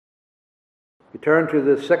We turn to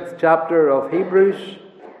the 6th chapter of Hebrews,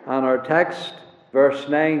 and our text, verse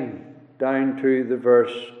 9, down to the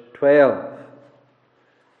verse 12.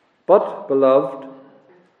 But, beloved,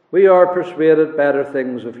 we are persuaded better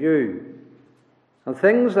things of you, and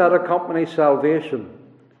things that accompany salvation,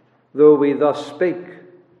 though we thus speak.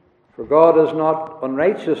 For God is not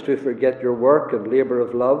unrighteous to forget your work and labour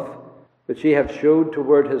of love, which ye have showed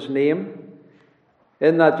toward his name,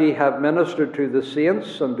 in that ye have ministered to the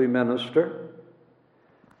saints and do minister.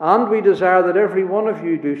 And we desire that every one of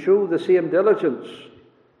you do show the same diligence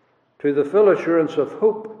to the full assurance of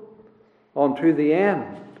hope unto the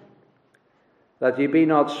end, that ye be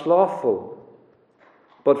not slothful,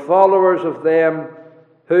 but followers of them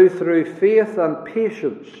who through faith and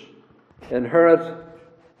patience inherit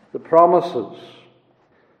the promises.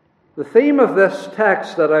 The theme of this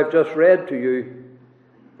text that I've just read to you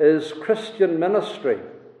is Christian ministry,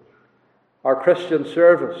 or Christian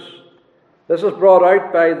service. This is brought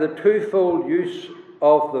out by the twofold use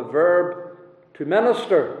of the verb to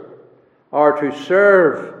minister, or to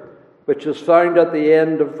serve, which is found at the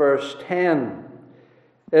end of verse 10,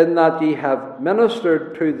 in that ye have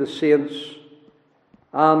ministered to the saints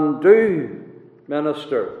and do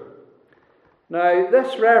minister. Now,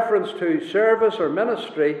 this reference to service or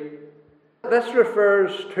ministry, this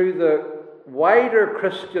refers to the wider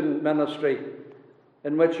Christian ministry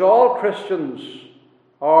in which all Christians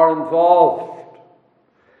are involved.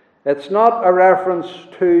 It's not a reference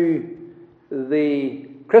to the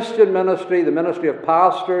Christian ministry, the ministry of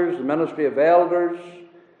pastors, the ministry of elders,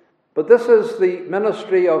 but this is the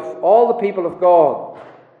ministry of all the people of God.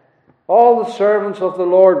 All the servants of the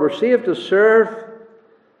Lord were saved to serve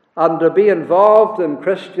and to be involved in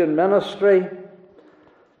Christian ministry.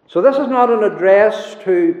 So this is not an address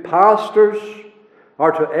to pastors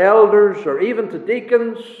or to elders or even to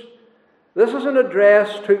deacons. This is an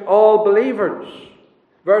address to all believers.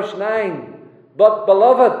 Verse 9, but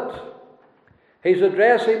beloved, he's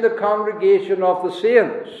addressing the congregation of the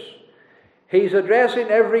saints. He's addressing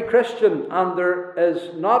every Christian, and there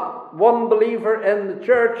is not one believer in the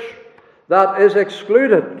church that is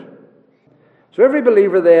excluded. So every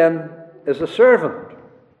believer then is a servant.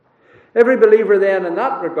 Every believer then in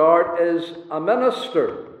that regard is a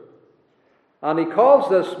minister. And he calls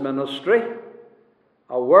this ministry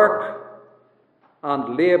a work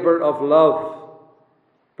and labour of love.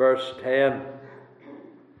 Verse 10.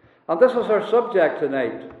 And this is our subject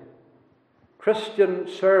tonight. Christian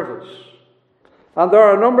service. And there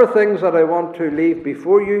are a number of things that I want to leave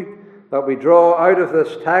before you that we draw out of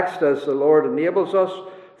this text as the Lord enables us.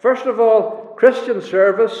 First of all, Christian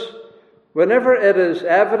service, whenever it is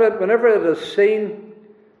evident, whenever it is seen,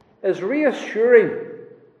 is reassuring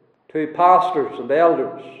to pastors and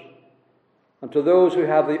elders and to those who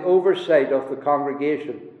have the oversight of the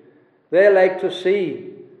congregation. They like to see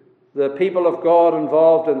the people of God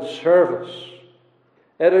involved in service.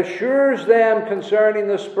 It assures them concerning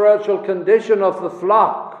the spiritual condition of the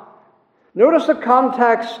flock. Notice the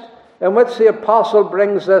context in which the apostle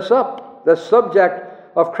brings this up, this subject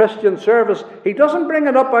of Christian service. He doesn't bring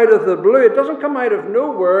it up out of the blue. It doesn't come out of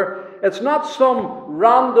nowhere. It's not some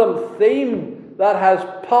random theme that has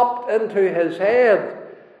popped into his head.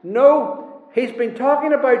 No, he's been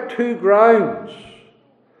talking about two grounds.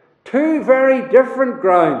 Two very different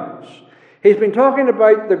grounds. He's been talking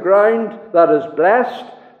about the ground that is blessed,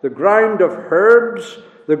 the ground of herbs,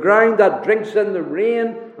 the ground that drinks in the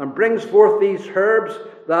rain and brings forth these herbs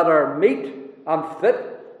that are meet and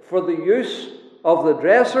fit for the use of the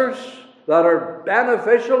dressers, that are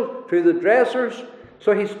beneficial to the dressers.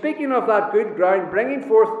 So he's speaking of that good ground, bringing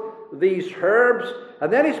forth these herbs.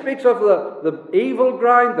 And then he speaks of the evil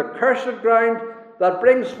ground, the cursed ground, that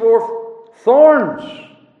brings forth thorns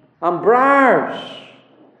and briars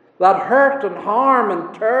that hurt and harm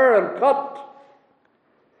and tear and cut.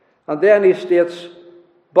 And then he states,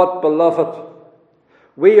 but beloved,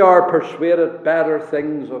 we are persuaded better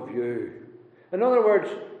things of you. In other words,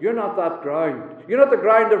 you're not that ground. You're not the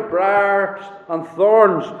ground of briars and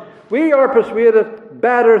thorns. We are persuaded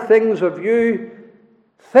better things of you,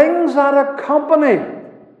 things that accompany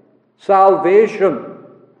salvation.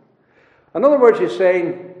 In other words, he's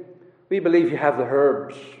saying, we believe you have the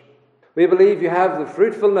herbs. We believe you have the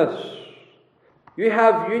fruitfulness. You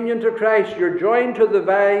have union to Christ. You're joined to the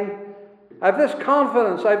vine. I have this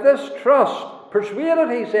confidence. I have this trust. Persuaded,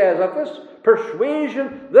 he says. I have this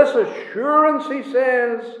persuasion, this assurance, he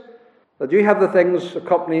says, that you have the things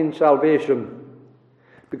accompanying salvation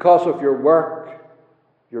because of your work,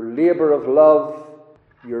 your labour of love,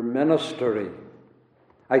 your ministry.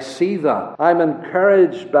 I see that. I'm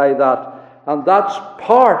encouraged by that. And that's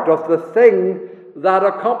part of the thing that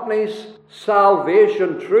accompanies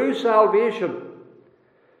salvation, true salvation.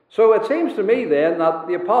 So it seems to me then that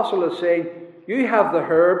the apostle is saying, you have the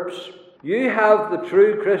herbs, you have the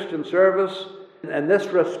true Christian service in this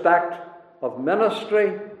respect of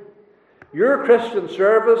ministry. Your Christian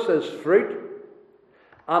service is fruit,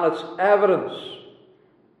 and it's evidence.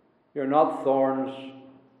 You're not thorns,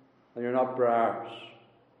 and you're not briars.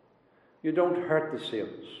 You don't hurt the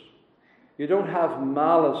saints. You don't have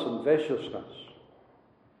malice and viciousness.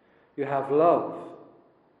 You have love.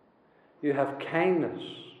 You have kindness.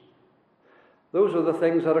 Those are the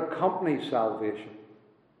things that accompany salvation.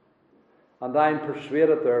 And I am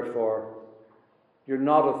persuaded, therefore, you're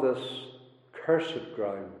not of this cursed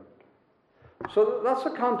ground. So that's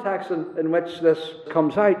the context in which this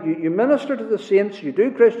comes out. You minister to the saints, you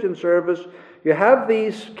do Christian service, you have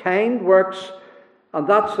these kind works, and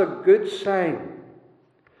that's a good sign.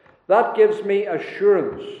 That gives me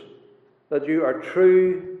assurance that you are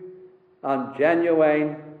true and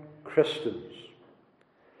genuine Christians.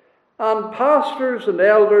 And pastors and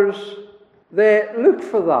elders, they look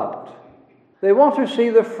for that. They want to see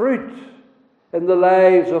the fruit in the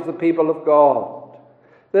lives of the people of God.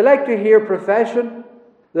 They like to hear profession.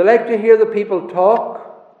 They like to hear the people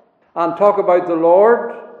talk about the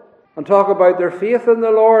Lord and talk about their faith in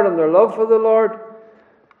the Lord and their love for the Lord.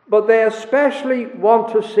 But they especially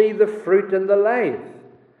want to see the fruit in the life,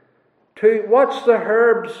 to watch the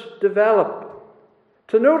herbs develop,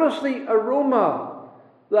 to notice the aroma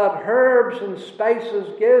that herbs and spices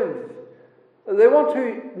give. They want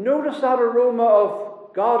to notice that aroma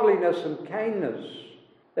of godliness and kindness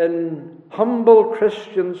in humble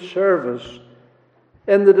Christian service,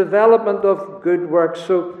 in the development of good works.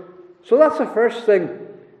 So that's the first thing.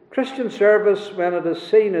 Christian service, when it is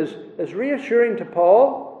seen, is reassuring to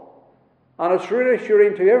Paul, and it's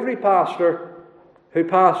reassuring to every pastor who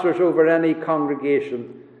pastors over any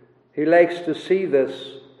congregation. He likes to see this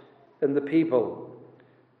in the people.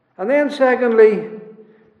 And then secondly,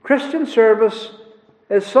 Christian service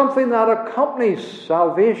is something that accompanies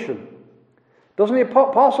salvation. Doesn't the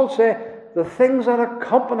apostle say the things that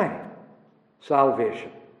accompany salvation?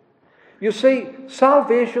 You see,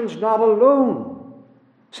 salvation's not alone.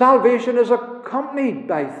 Salvation is accompanied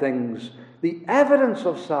by things, the evidence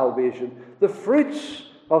of salvation, the fruits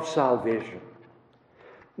of salvation.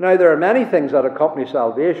 Now, there are many things that accompany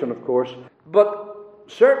salvation, of course, but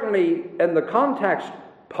certainly in the context,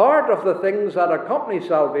 part of the things that accompany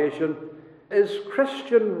salvation is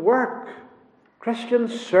Christian work, Christian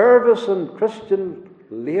service, and Christian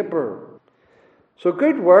labour. So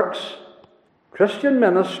good works, Christian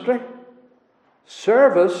ministry,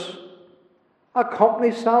 service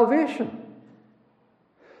accompany salvation.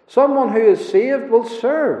 Someone who is saved will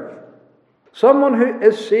serve. Someone who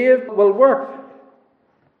is saved will work.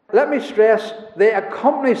 Let me stress, they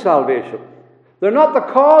accompany salvation. They're not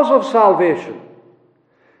the cause of salvation.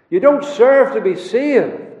 You don't serve to be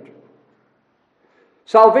saved.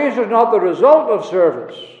 Salvation is not the result of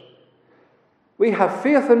service. We have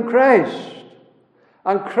faith in Christ,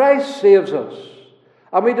 and Christ saves us,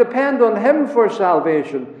 and we depend on Him for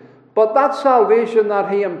salvation. But that salvation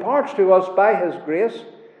that He imparts to us by His grace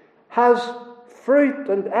has fruit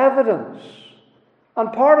and evidence,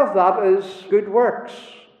 and part of that is good works.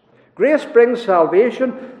 Grace brings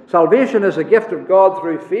salvation. Salvation is a gift of God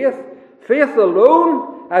through faith. Faith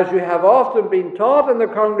alone, as you have often been taught in the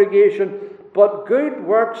congregation, but good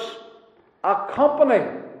works accompany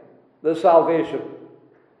the salvation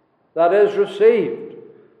that is received.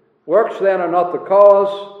 Works then are not the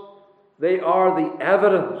cause, they are the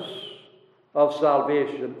evidence of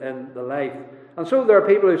salvation in the life. And so there are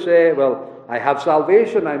people who say, well, I have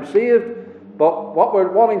salvation, I'm saved, but what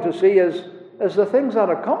we're wanting to see is the things that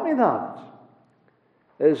accompany that.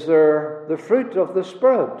 Is there the fruit of the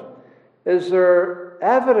Spirit? Is there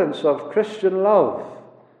evidence of Christian love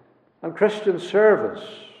and Christian service?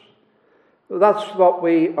 That's what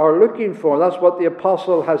we are looking for. That's what the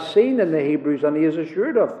apostle has seen in the Hebrews, and he is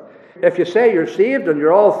assured of. If you say you're saved and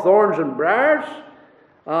you're all thorns and briars,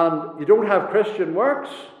 and you don't have Christian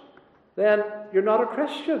works, then you're not a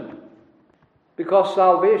Christian. Because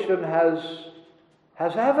salvation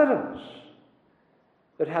has evidence.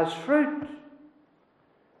 It has fruit.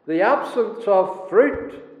 The absence of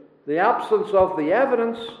fruit, the absence of the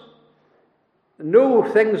evidence, no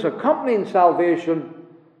things accompanying salvation,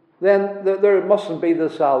 then there mustn't be the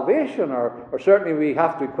salvation, or certainly we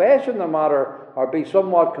have to question the matter or be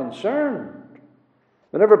somewhat concerned.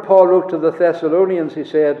 Whenever Paul wrote to the Thessalonians, he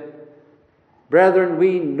said, "Brethren,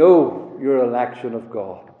 we know your election of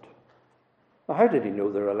God." Now, how did he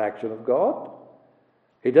know their election of God?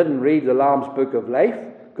 He didn't read the Lamb's Book of Life,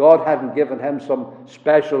 God hadn't given him some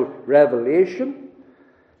special revelation.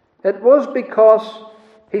 It was because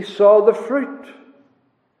he saw the fruit.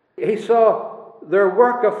 He saw their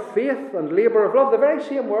work of faith and labour of love, the very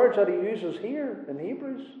same words that he uses here in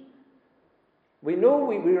Hebrews. We know,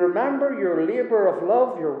 we remember your labour of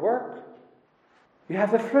love, your work. You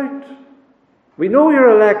have the fruit. We know your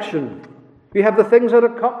election. You have the things that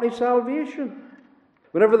accompany salvation.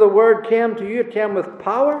 Whenever the word came to you, it came with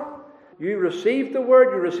power. You received the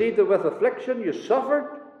word, you received it with affliction, you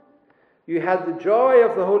suffered. You had the joy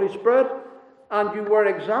of the Holy Spirit, and you were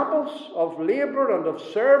examples of labour and of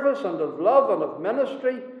service and of love and of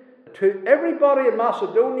ministry to everybody in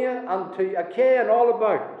Macedonia and to Achaia and all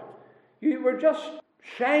about. You were just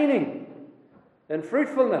shining in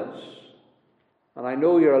fruitfulness. And I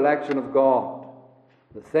know your election of God,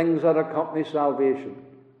 the things that accompany salvation.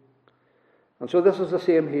 And so this is the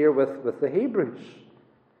same here with the Hebrews.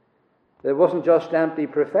 It wasn't just empty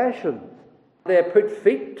profession. They put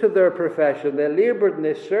feet to their profession. They laboured and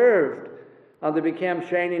they served. And they became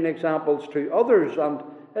shining examples to others. And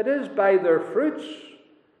it is by their fruits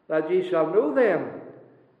that ye shall know them.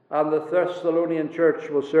 And the Thessalonian church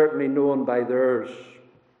was certainly known by theirs.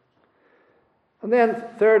 And then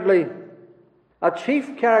thirdly, a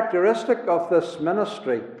chief characteristic of this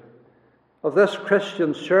ministry, of this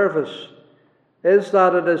Christian service, is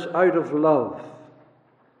that it is out of love.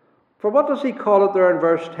 For what does he call it there in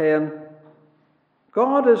verse 10?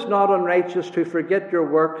 God is not unrighteous to forget your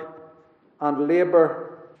work and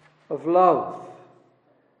labour of love.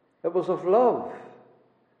 It was of love.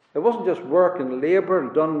 It wasn't just work and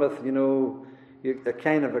labour done with, a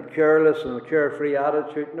kind of a careless and a carefree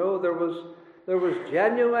attitude. No, there was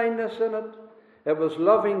genuineness in it. It was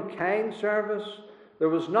loving, kind service. There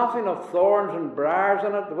was nothing of thorns and briars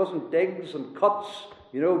in it. There wasn't digs and cuts,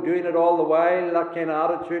 doing it all the while, that kind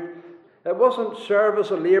of attitude. It wasn't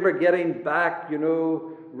service and labour getting back,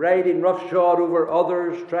 riding roughshod over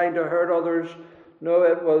others, trying to hurt others. No,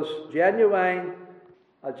 it was a genuine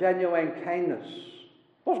kindness.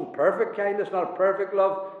 It wasn't perfect kindness, not a perfect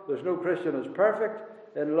love. There's no Christian who's perfect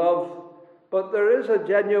in love. But there is a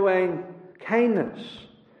genuine kindness.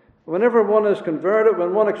 Whenever one is converted,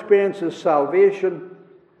 when one experiences salvation,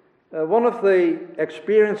 one of the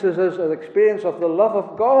experiences is an experience of the love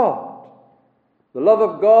of God. The love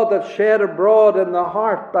of God that's shed abroad in the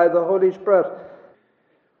heart by the Holy Spirit.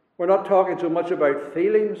 We're not talking so much about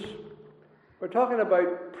feelings. We're talking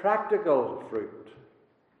about practical fruit.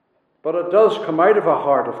 But it does come out of a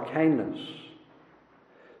heart of kindness.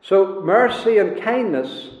 So mercy and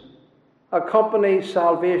kindness accompany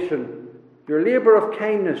salvation. Your labour of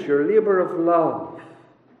kindness, your labour of love.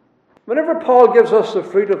 Whenever Paul gives us the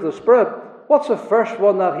fruit of the Spirit, what's the first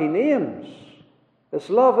one that he names? It's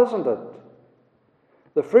love, isn't it?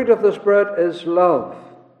 The fruit of the Spirit is love.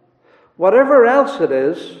 Whatever else it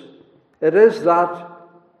is that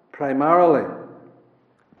primarily.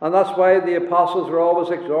 And that's why the apostles were always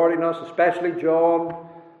exhorting us, especially John,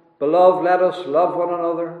 beloved, let us love one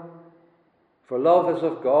another, for love is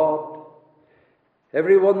of God.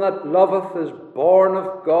 Everyone that loveth is born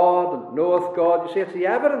of God and knoweth God. You see, it's the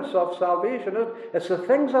evidence of salvation. It's the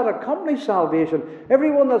things that accompany salvation.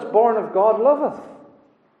 Everyone that's born of God loveth,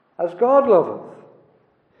 as God loveth.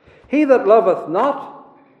 He that loveth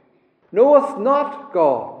not, knoweth not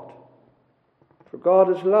God, for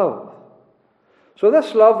God is love. So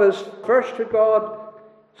this love is first to God,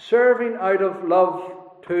 serving out of love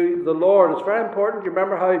to the Lord. It's very important. You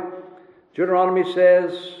remember how Deuteronomy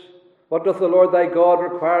says, what doth the Lord thy God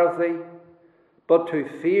require of thee? But to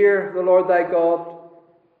fear the Lord thy God,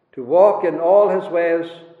 to walk in all his ways,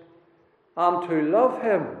 and to love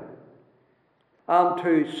him, and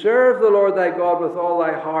to serve the Lord thy God with all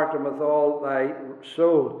thy heart and with all thy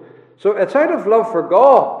soul. So it's out of love for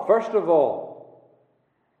God, first of all.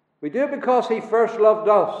 We do it because he first loved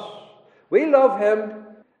us. We love him.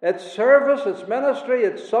 It's service, it's ministry,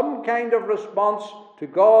 it's some kind of response to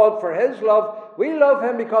God for his love. We love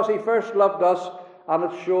him because he first loved us, and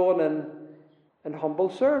it's shown in humble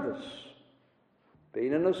service.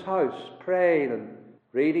 Being in his house, praying and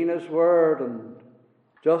reading his word and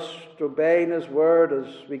just obeying his word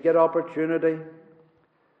as we get opportunity.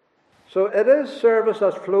 So it is service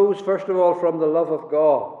that flows first of all from the love of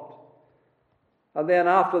God. And then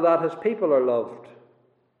after that his people are loved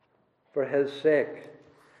for his sake.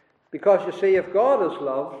 Because you see, if God is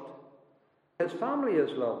loved, his family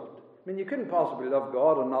is loved. I mean, you couldn't possibly love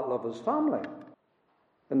God and not love his family.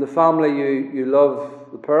 In the family you love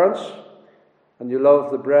the parents, and you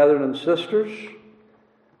love the brethren and sisters,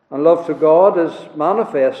 and love to God is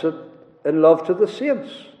manifested in love to the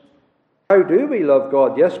saints. How do we love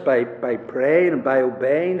God? Yes, by praying and by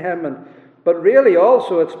obeying Him, but really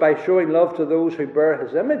also it's by showing love to those who bear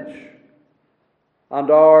His image and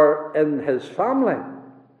are in His family.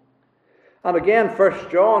 And again, 1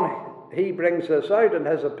 John, he brings this out in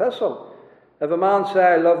his epistle. If a man say,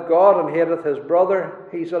 I love God, and hateth his brother,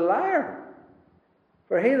 he's a liar.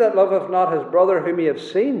 For he that loveth not his brother whom he hath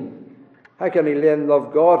seen, how can he then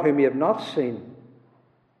love God whom he hath not seen?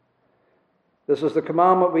 This is the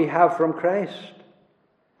commandment we have from Christ.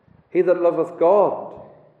 He that loveth God,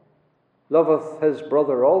 loveth his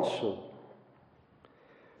brother also.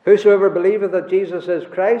 Whosoever believeth that Jesus is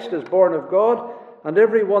Christ is born of God, and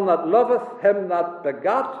every one that loveth him that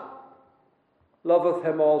begat, loveth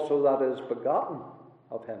him also that is begotten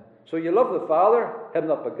of him. So you love the Father, him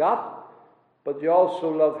that begat, but you also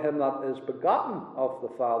love him that is begotten of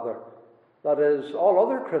the Father. That is, all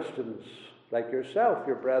other Christians, like yourself,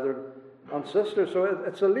 your brethren and sisters. So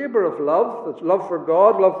it's a labour of love. It's love for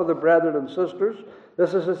God, love for the brethren and sisters.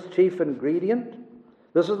 This is its chief ingredient.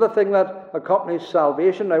 This is the thing that accompanies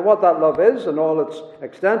salvation. Now, what that love is, in all its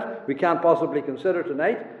extent, we can't possibly consider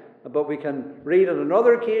tonight, but we can read on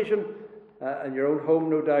another occasion, in your own home,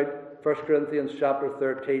 no doubt, 1 Corinthians chapter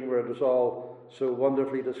 13, where it is all so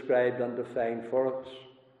wonderfully described and defined for us.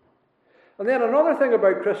 And then another thing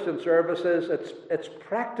about Christian service is it's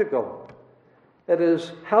practical. It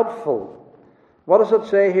is helpful. What does it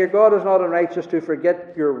say here? God is not unrighteous to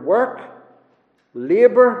forget your work,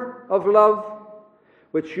 labour of love,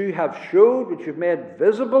 which you have showed, which you've made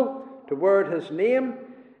visible toward his name,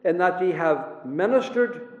 in that ye have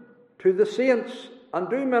ministered to the saints, and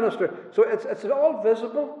do minister. So it's all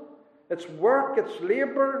visible. It's work, it's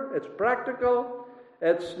labour, it's practical.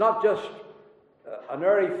 It's not just an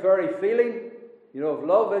airy-fairy feeling, of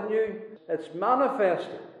love in you. It's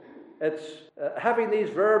manifested. It's having these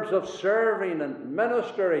verbs of serving and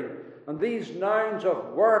ministering, and these nouns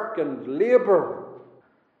of work and labour.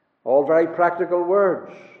 All very practical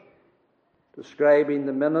words describing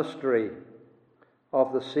the ministry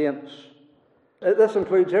of the saints. This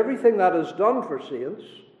includes everything that is done for saints,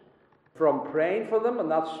 from praying for them, and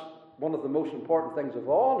that's one of the most important things of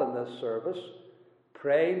all in this service,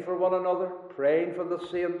 praying for one another, praying for the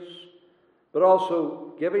saints, but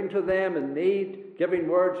also giving to them in need, giving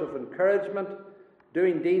words of encouragement,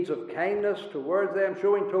 doing deeds of kindness towards them,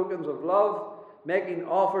 showing tokens of love, making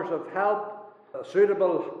offers of help, a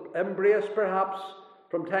suitable embrace perhaps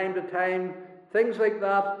from time to time, things like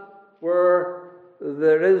that, where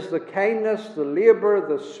there is the kindness, the labour,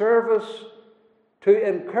 the service to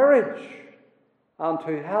encourage and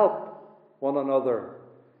to help one another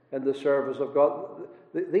in the service of God.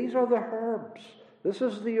 These are the herbs. This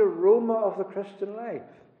is the aroma of the Christian life.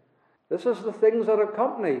 This is the things that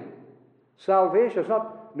accompany salvation. It's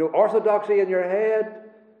not orthodoxy in your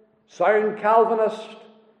head, sound Calvinist.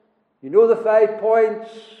 You know the 5 points.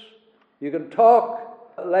 You can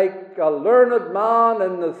talk like a learned man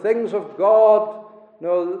in the things of God.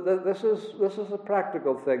 No, this is the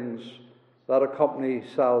practical things that accompany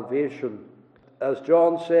salvation. As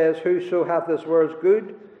John says, whoso hath his words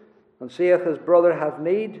good, and seeth his brother have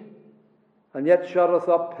need, and yet shutteth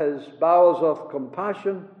up his bowels of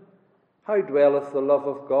compassion, how dwelleth the love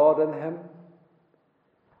of God in him?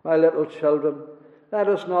 My little children, let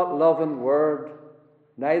us not love in word,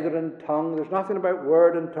 neither in tongue. There's nothing about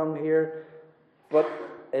word and tongue here, but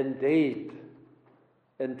in deed,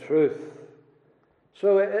 in truth.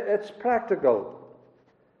 So it's practical.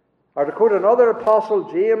 Or to quote another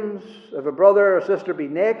apostle, James, if a brother or sister be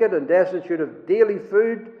naked and destitute of daily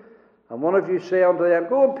food, and one of you say unto them,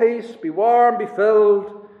 go in peace, be warm, be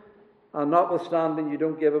filled, and notwithstanding you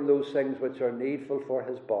don't give him those things which are needful for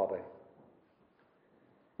his body,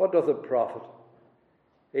 what doth it profit?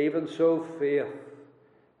 Even so faith,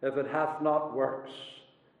 if it hath not works,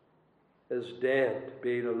 is dead,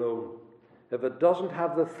 being alone. If it doesn't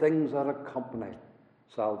have the things that accompany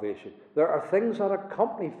salvation. There are things that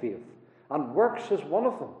accompany faith, and works is one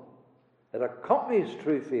of them. It accompanies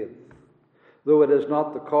true faith, though it is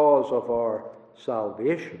not the cause of our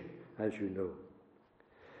salvation, as you know.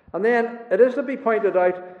 And then it is to be pointed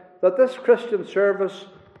out that this Christian service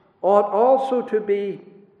ought also to be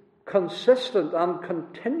consistent and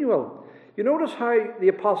continual. You notice how the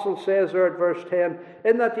apostle says there at verse 10,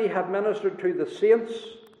 in that ye have ministered to the saints,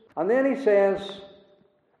 and then he says,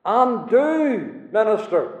 and do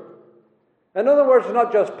minister. In other words, it's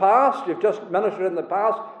not just past, you've just ministered in the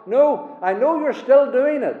past. No, I know you're still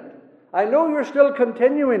doing it. I know you're still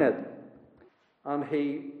continuing it. And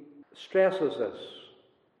he stresses this.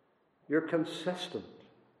 You're consistent.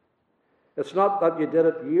 It's not that you did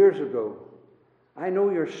it years ago. I know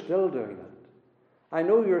you're still doing it. I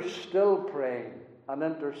know you're still praying and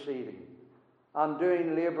interceding and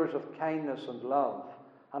doing labours of kindness and love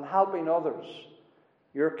and helping others.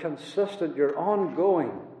 You're consistent, you're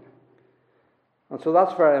ongoing. And so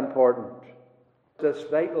that's very important. This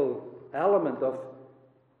vital element of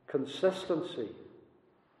consistency.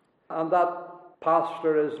 And that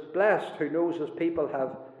pastor is blessed who knows his people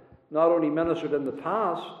have not only ministered in the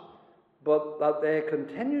past, but that they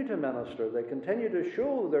continue to minister. They continue to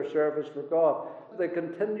show their service for God. They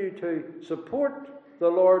continue to support the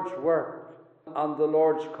Lord's work and the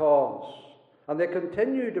Lord's cause. And they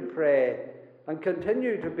continue to pray and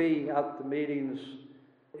continue to be at the meetings.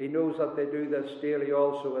 He knows that they do this daily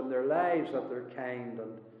also in their lives, that they're kind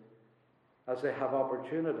and as they have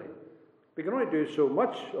opportunity. We can only do so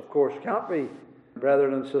much, of course, can't we,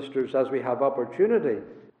 brethren and sisters, as we have opportunity.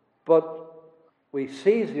 But we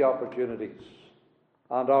seize the opportunities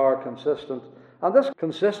and are consistent. And this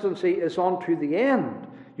consistency is unto the end.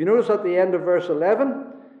 You notice at the end of verse 11,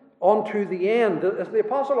 unto the end. Is the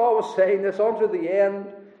apostle always saying this, unto the end?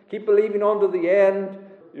 Keep believing unto the end.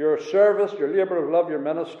 Your service, your labour of love, your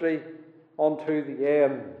ministry, unto the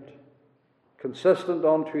end. Consistent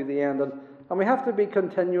unto the end. And we have to be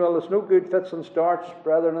continual. There's no good fits and starts,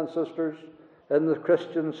 brethren and sisters, in the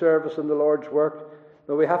Christian service and the Lord's work.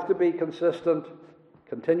 No, we have to be consistent,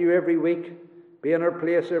 continue every week, be in our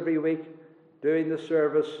place every week, doing the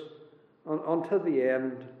service until the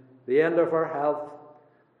end of our health,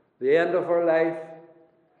 the end of our life,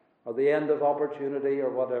 or the end of opportunity or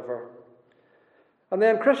whatever. And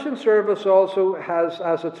then Christian service also has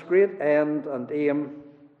as its great end and aim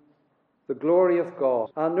the glory of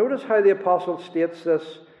God. And notice how the apostle states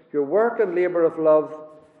this, your work and labour of love,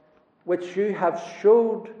 which you have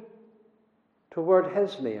showed toward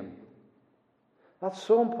his name. That's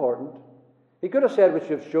so important. He could have said which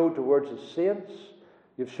you've showed towards his saints,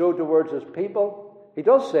 you've showed towards his people. He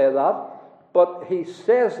does say that, but he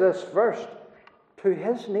says this first, to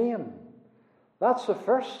his name. That's the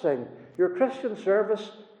first thing. Your Christian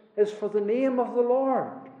service is for the name of the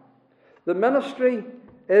Lord. The ministry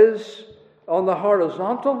is on the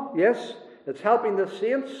horizontal, yes, it's helping the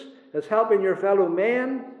saints, it's helping your fellow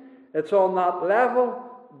men, it's on that level,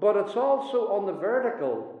 but it's also on the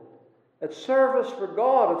vertical. It's service for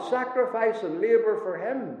God, it's sacrifice and labour for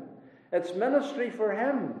him, it's ministry for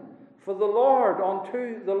him, for the Lord,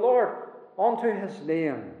 unto his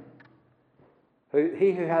name.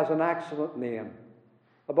 He who has an excellent name,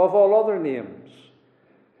 above all other names.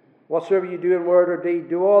 Whatsoever you do in word or deed,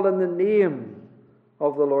 do all in the name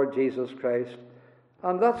of the Lord Jesus Christ.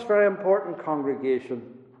 And that's very important, congregation,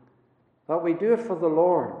 that we do it for the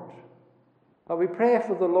Lord. That we pray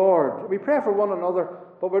for the Lord. We pray for one another,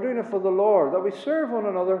 but we're doing it for the Lord. That we serve one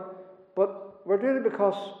another, but we're doing it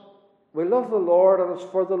because we love the Lord, and it's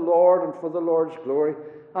for the Lord and for the Lord's glory.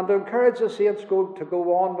 And to encourage the saints to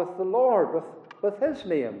go on with the Lord, with his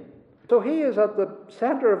name. So he is at the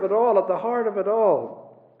centre of it all, at the heart of it all.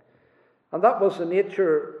 And that was the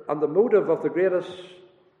nature and the motive of the greatest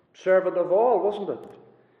servant of all, wasn't it?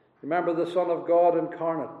 Remember the Son of God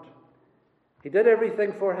incarnate. He did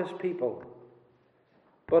everything for his people,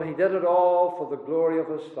 but he did it all for the glory of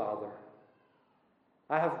his Father.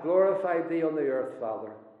 I have glorified thee on the earth,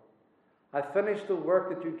 Father. I finished the work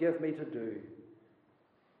that you give me to do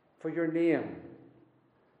for your name.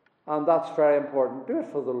 And that's very important. Do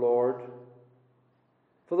it for the Lord.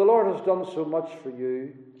 For the Lord has done so much for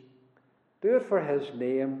you. Do it for his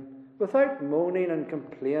name, without moaning and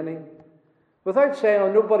complaining, without saying,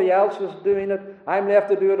 oh, nobody else is doing it, I'm left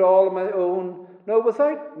to do it all on my own. No,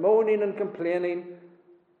 without moaning and complaining,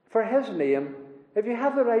 for his name. If you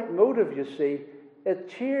have the right motive, you see, it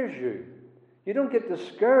cheers you. You don't get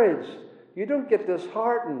discouraged. You don't get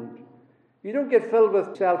disheartened. You don't get filled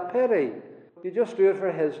with self-pity. You just do it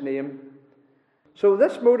for his name. So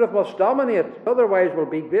this motive must dominate, otherwise we'll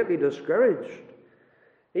be greatly discouraged.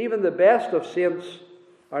 Even the best of saints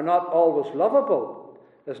are not always lovable.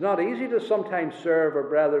 It's not easy to sometimes serve our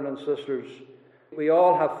brethren and sisters. We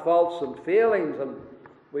all have faults and failings, and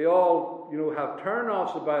we all, have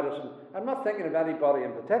turn-offs about us. And I'm not thinking of anybody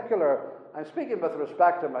in particular. I'm speaking with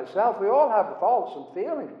respect to myself. We all have faults and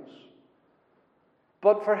failings.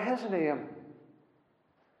 But for his name,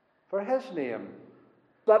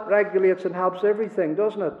 that regulates and helps everything,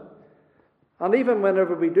 doesn't it? And even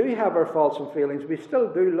whenever we do have our faults and failings, we still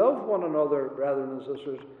do love one another, brethren and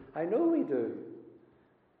sisters. I know we do.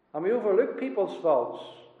 And we overlook people's faults.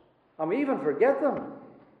 And we even forget them.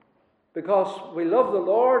 Because we love the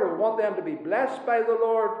Lord and want them to be blessed by the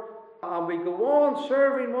Lord. And we go on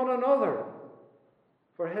serving one another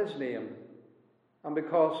for his name. And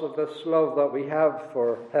because of this love that we have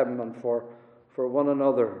for him and for for one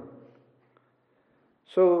another.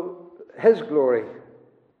 So His glory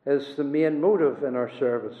is the main motive in our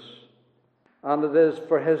service. And it is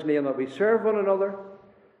for His name that we serve one another.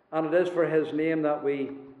 And it is for His name that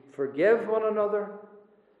we forgive one another.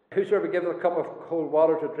 Whosoever giveth a cup of cold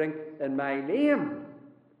water to drink in my name,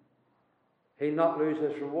 he'll not lose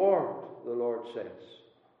his reward, the Lord says.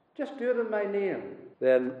 Just do it in my name.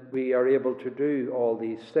 Then we are able to do all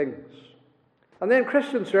these things. And then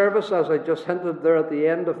Christian service, as I just hinted there at the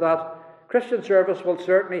end of that, Christian service will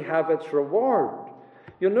certainly have its reward.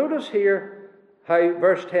 You'll notice here how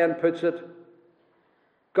verse 10 puts it,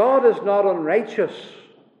 God is not unrighteous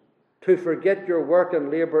to forget your work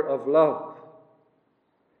and labour of love.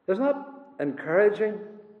 Isn't that encouraging?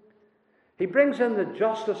 He brings in the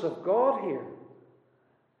justice of God here.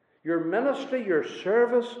 Your ministry, your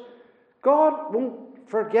service, God won't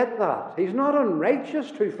forget that. He's not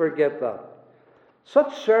unrighteous to forget that.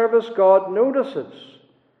 Such service God notices.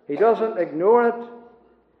 He doesn't ignore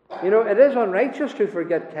it. You know, it is unrighteous to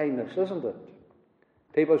forget kindness, isn't it?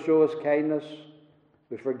 People show us kindness,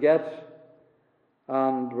 we forget,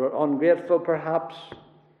 and we're ungrateful perhaps,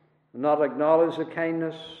 not acknowledge the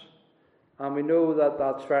kindness, and we know that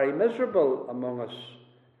that's very miserable among us,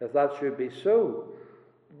 if that should be so.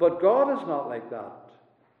 But God is not like that.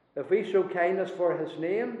 If we show kindness for His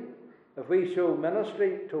name, if we show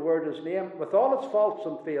ministry toward His name, with all its faults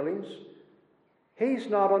and failings, He's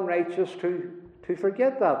not unrighteous to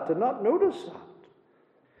forget that, to not notice that.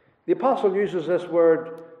 The apostle uses this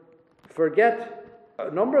word, forget,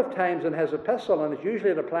 a number of times in his epistle, and it's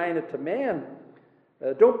usually applying it to men.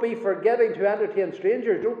 Don't be forgetting to entertain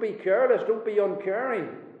strangers. Don't be careless. Don't be uncaring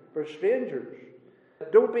for strangers.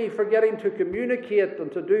 Don't be forgetting to communicate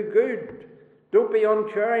and to do good. Don't be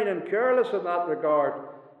uncaring and careless in that regard.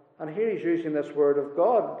 And here he's using this word of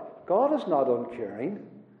God. God is not uncaring.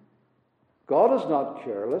 God is not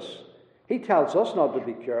careless. He tells us not to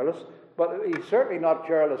be careless, but He's certainly not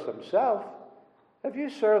careless Himself. If you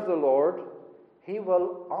serve the Lord, He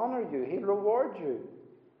will honor you. He'll reward you.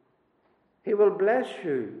 He will bless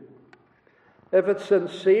you. If it's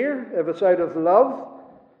sincere, if it's out of love,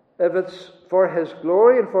 if it's for His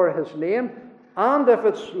glory and for His name, and if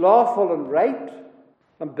it's lawful and right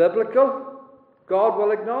and biblical, God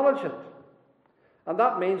will acknowledge it. And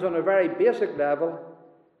that means on a very basic level,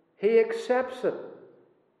 He accepts it.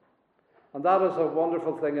 And that is a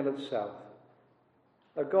wonderful thing in itself.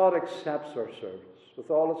 That God accepts our service with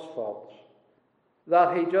all its faults.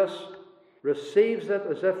 That He just receives it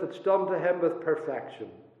as if it's done to Him with perfection.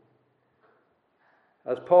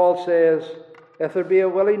 As Paul says, if there be a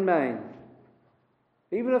willing mind,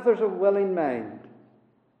 even if there's a willing mind,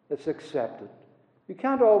 it's accepted. You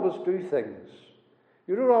can't always do things.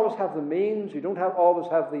 You don't always have the means. You don't always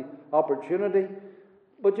have the opportunity.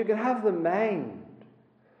 But you can have the mind.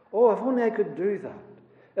 Oh, if only I could do that.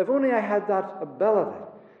 If only I had that ability.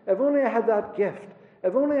 If only I had that gift.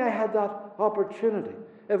 If only I had that opportunity.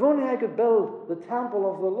 If only I could build the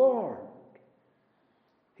temple of the Lord.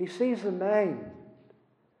 He sees the mind.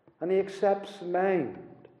 And He accepts the mind.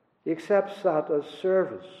 He accepts that as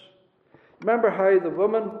service. Remember how the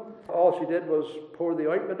woman, all she did was pour the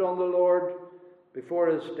ointment on the Lord before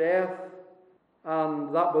His death.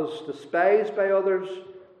 And that was despised by others.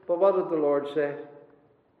 But what did the Lord say?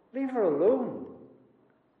 Leave her alone.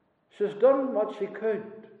 She's done what she could.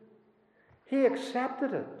 He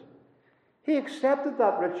accepted it. He accepted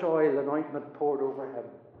that rich oil and ointment poured over Him.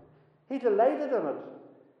 He delighted in it.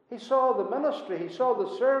 He saw the ministry. He saw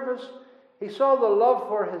the service. He saw the love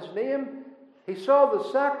for His name. He saw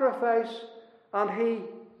the sacrifice. And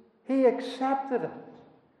He accepted it.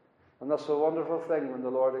 And that's a wonderful thing when the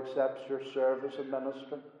Lord accepts your service and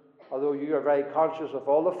ministry. Although you are very conscious of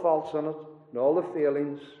all the faults in it and all the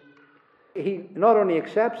failings. He not only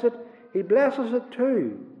accepts it, He blesses it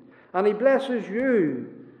too. And He blesses you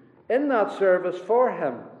in that service for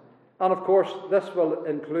Him. And of course, this will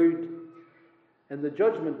include in the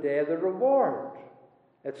judgment day the reward.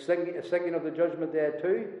 It's thinking of the judgment day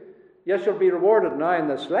too. Yes, you'll be rewarded now in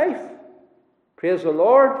this life. Praise the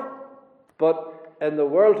Lord. But in the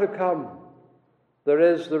world to come, there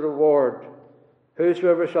is the reward.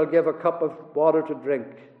 Whosoever shall give a cup of water to drink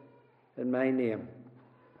in my name.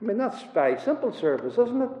 I mean, that's very simple service,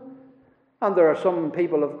 isn't it? And there are some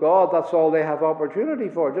people of God, that's all they have opportunity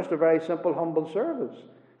for, just a very simple, humble service.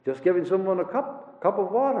 Just giving someone a cup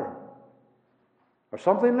of water. Or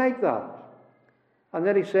something like that. And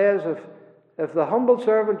then He says, if the humble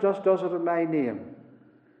servant just does it in my name,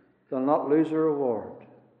 they'll not lose a reward.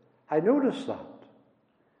 I notice that.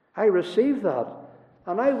 I receive that.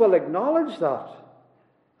 And I will acknowledge that.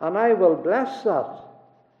 And I will bless that.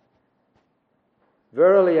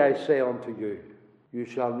 Verily I say unto you, you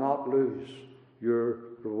shall not lose your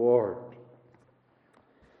reward.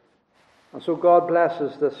 And so God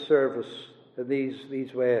blesses this service in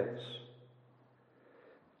these ways.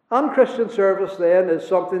 And Christian service then is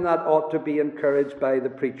something that ought to be encouraged by the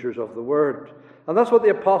preachers of the Word. And that's what the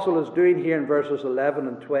apostle is doing here in verses 11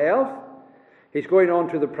 and 12. He's going on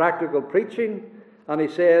to the practical preaching, and he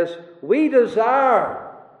says, we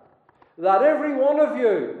desire that every one of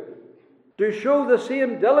you do show the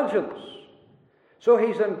same diligence. So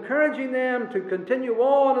he's encouraging them to continue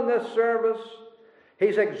on in this service.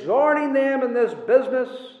 He's exhorting them in this business.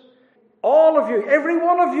 All of you, every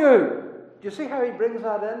one of you. Do you see how he brings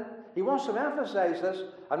that in? He wants to emphasize this.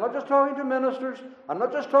 I'm not just talking to ministers. I'm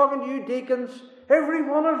not just talking to you deacons. Every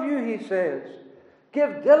one of you, he says,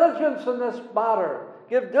 give diligence in this matter.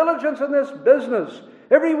 Give diligence in this business.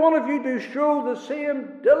 Every one of you do show the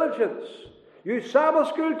same diligence. You Sabbath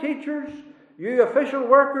school teachers, you official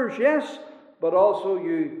workers, yes, but also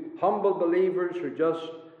you humble believers who just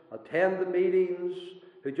attend the meetings,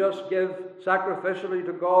 who just give sacrificially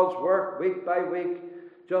to God's work week by week.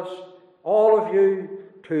 Just all of you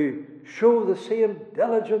to show the same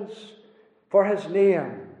diligence for His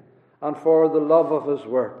name and for the love of His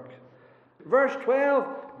work. Verse 12,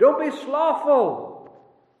 don't be slothful.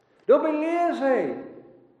 Don't be lazy.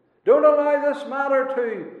 Don't allow this matter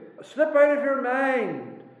to slip out of your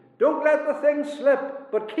mind. Don't let the thing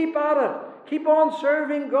slip, but keep at it. Keep on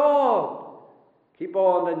serving God. Keep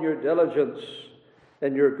on in your diligence,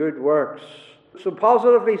 in your good works. So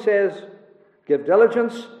positively he says, give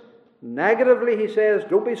diligence. Negatively he says,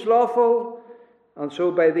 don't be slothful. And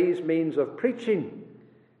so by these means of preaching,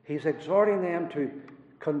 he's exhorting them to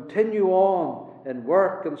continue on in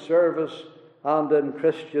work and service and in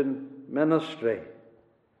Christian ministry,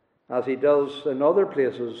 as he does in other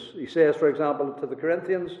places. He says, for example, to the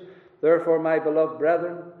Corinthians, therefore, my beloved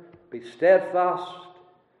brethren, be steadfast,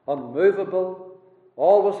 unmovable,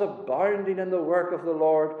 always abounding in the work of the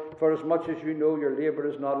Lord, for as much as you know your labour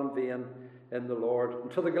is not in vain in the Lord.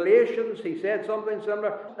 And to the Galatians, he said something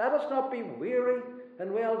similar. Let us not be weary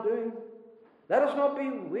in well-doing. Let us not be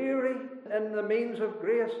weary in the means of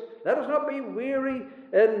grace. Let us not be weary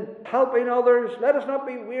in helping others. Let us not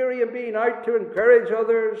be weary in being out to encourage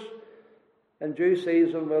others. In due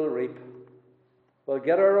season we'll reap. We'll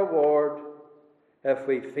get our reward if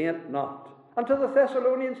we faint not. And to the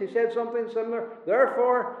Thessalonians he said something similar.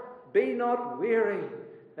 Therefore, be not weary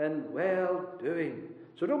in well-doing.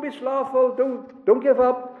 So don't be slothful. Don't give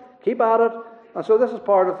up. Keep at it. And so this is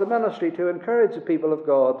part of the ministry, to encourage the people of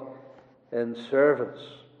God in service.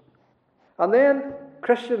 And then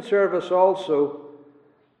Christian service also,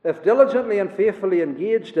 if diligently and faithfully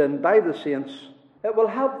engaged in by the saints, it will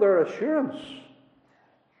help their assurance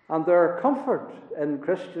and their comfort in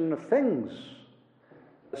Christian things.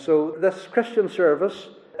 So this Christian service,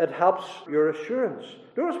 it helps your assurance.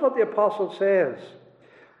 Notice what the apostle says.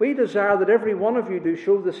 We desire that every one of you do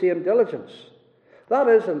show the same diligence. That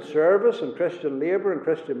is, in service and Christian labour and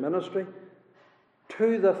Christian ministry,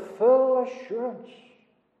 to the full assurance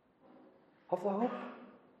of the hope.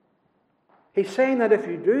 He's saying that if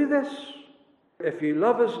you do this, if you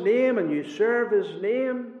love His name and you serve His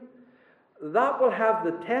name, that will have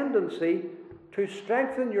the tendency to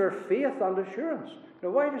strengthen your faith and assurance. Now,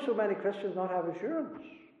 why do so many Christians not have assurance?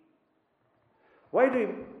 Why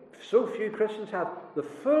do so few Christians have the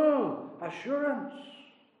full assurance?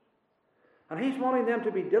 And he's wanting them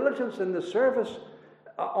to be diligent in the service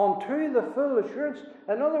unto the full assurance.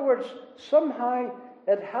 In other words, somehow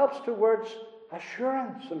it helps towards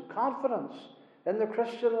assurance and confidence in the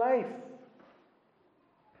Christian life.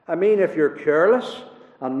 I mean, if you're careless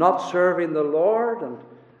and not serving the Lord and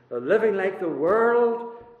living like the world,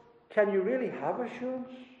 can you really have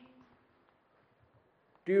assurance?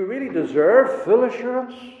 Do you really deserve full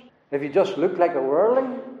assurance if you just look like a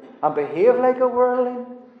worldling and behave like a worldling?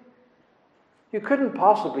 You couldn't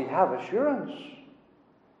possibly have assurance.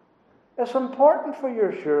 It's important for your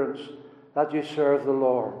assurance that you serve the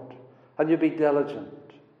Lord and you be diligent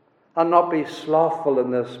and not be slothful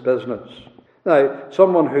in this business. Now,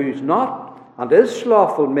 someone who's not and is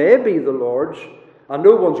slothful may be the Lord's, and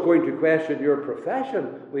no one's going to question your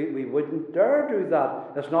profession. We wouldn't dare do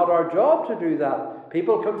that. It's not our job to do that.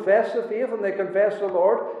 People confess the faith and they confess the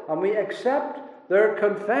Lord, and we accept their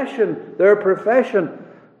confession, their profession.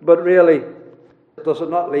 But really, does it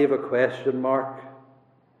not leave a question mark?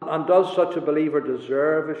 And does such a believer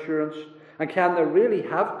deserve assurance? And can they really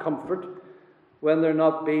have comfort when they're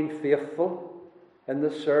not being faithful in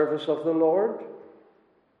the service of the Lord?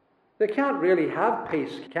 They can't really have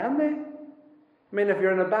peace, can they? I mean, if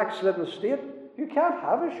you're in a backslidden state, you can't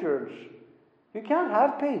have assurance. You can't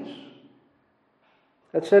have peace.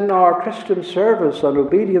 It's in our Christian service and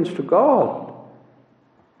obedience to God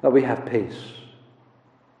that we have peace.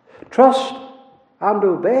 Trust and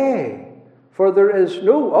obey, for there is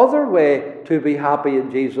no other way to be happy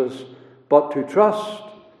in Jesus but to trust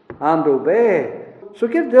and obey. So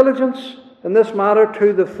give diligence in this matter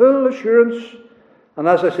to the full assurance. And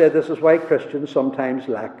as I said, this is why Christians sometimes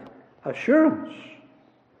lack assurance,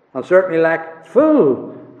 and certainly lack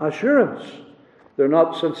full assurance. They're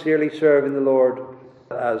not sincerely serving the Lord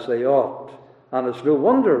as they ought. And it's no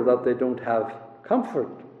wonder that they don't have comfort.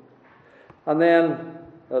 And then,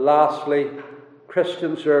 lastly,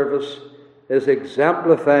 Christian service is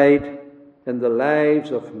exemplified in the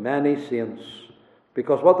lives of many saints.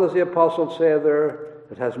 Because what does the apostle say there?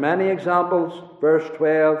 It has many examples. Verse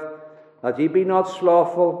 12, that ye be not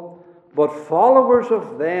slothful, but followers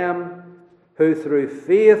of them who through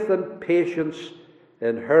faith and patience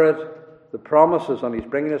inherit the promises. And he's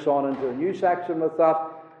bringing us on into a new section with that.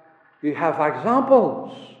 You have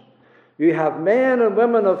examples. You have men and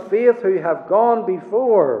women of faith who have gone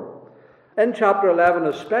before. In chapter 11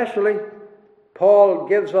 especially, Paul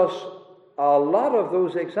gives us a lot of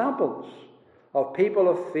those examples of people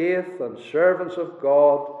of faith and servants of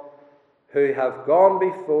God who have gone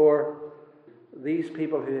before. These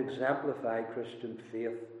people who exemplify Christian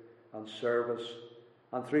faith and service,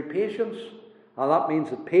 and through patience, and that means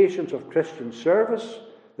the patience of Christian service,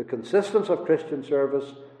 the consistency of Christian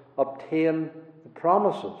service, obtain the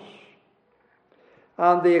promises.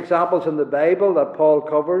 And the examples in the Bible that Paul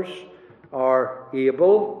covers are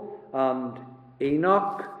Abel and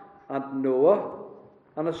Enoch and Noah,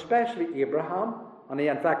 and especially Abraham. And he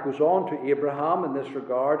in fact goes on to Abraham in this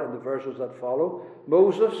regard in the verses that follow.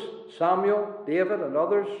 Moses, Samuel, David and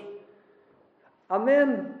others. And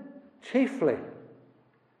then chiefly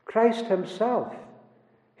Christ himself.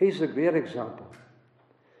 He's the great example.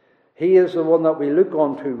 He is the one that we look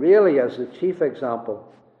on to really as the chief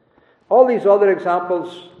example. All these other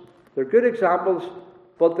examples, they're good examples,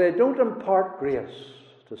 but they don't impart grace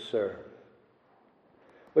to serve.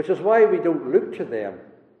 Which is why we don't look to them.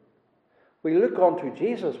 We look on to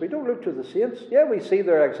Jesus. We don't look to the saints. Yeah, we see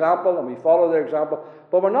their example and we follow their example,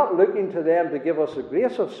 but we're not looking to them to give us the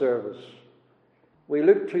grace of service. We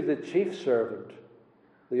look to the chief servant,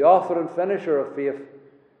 the author and finisher of faith,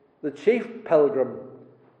 the chief pilgrim,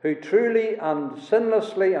 who truly and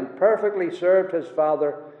sinlessly and perfectly served his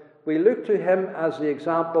Father. We look to him as the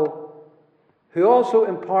example, who also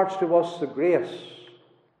imparts to us the grace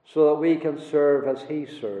so that we can serve as he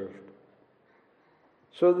served.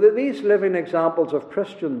 So these living examples of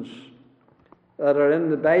Christians that are in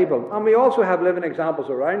the Bible, and we also have living examples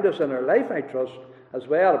around us in our life, I trust, as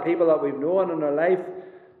well, people that we've known in our life,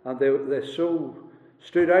 and they so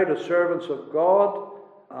stood out as servants of God,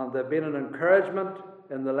 and they've been an encouragement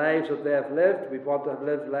in the lives that they have lived. We want to have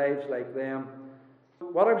lived lives like them.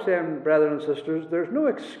 What I'm saying, brethren and sisters, there's no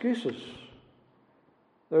excuses.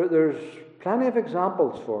 There's plenty of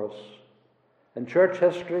examples for us in church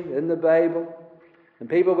history, in the Bible, and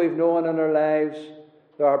people we've known in our lives.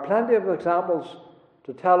 There are plenty of examples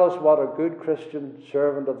to tell us what a good Christian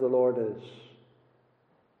servant of the Lord is.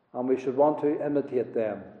 And we should want to imitate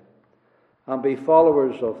them and be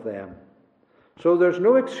followers of them. So there's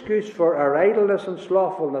no excuse for our idleness and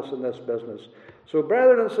slothfulness in this business. So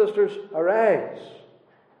brethren and sisters, arise.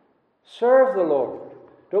 Serve the Lord.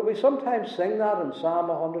 Don't we sometimes sing that in Psalm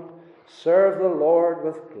 100? Serve the Lord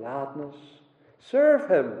with gladness. Serve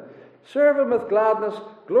him. Serve him with gladness.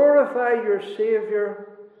 Glorify your Saviour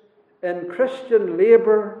in Christian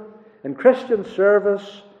labour, in Christian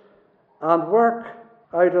service, and work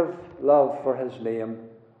out of love for his name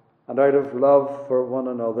and out of love for one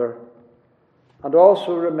another. And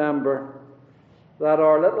also remember that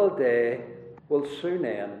our little day will soon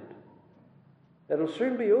end. It'll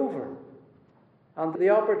soon be over. And the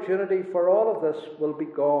opportunity for all of this will be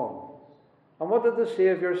gone. And what did the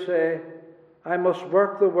Saviour say? I must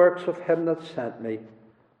work the works of him that sent me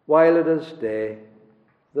while it is day.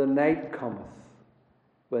 The night cometh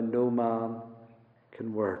when no man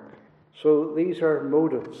can work. So these are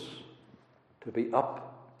motives to be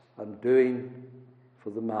up and doing for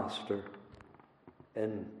the Master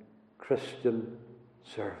in Christian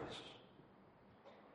service.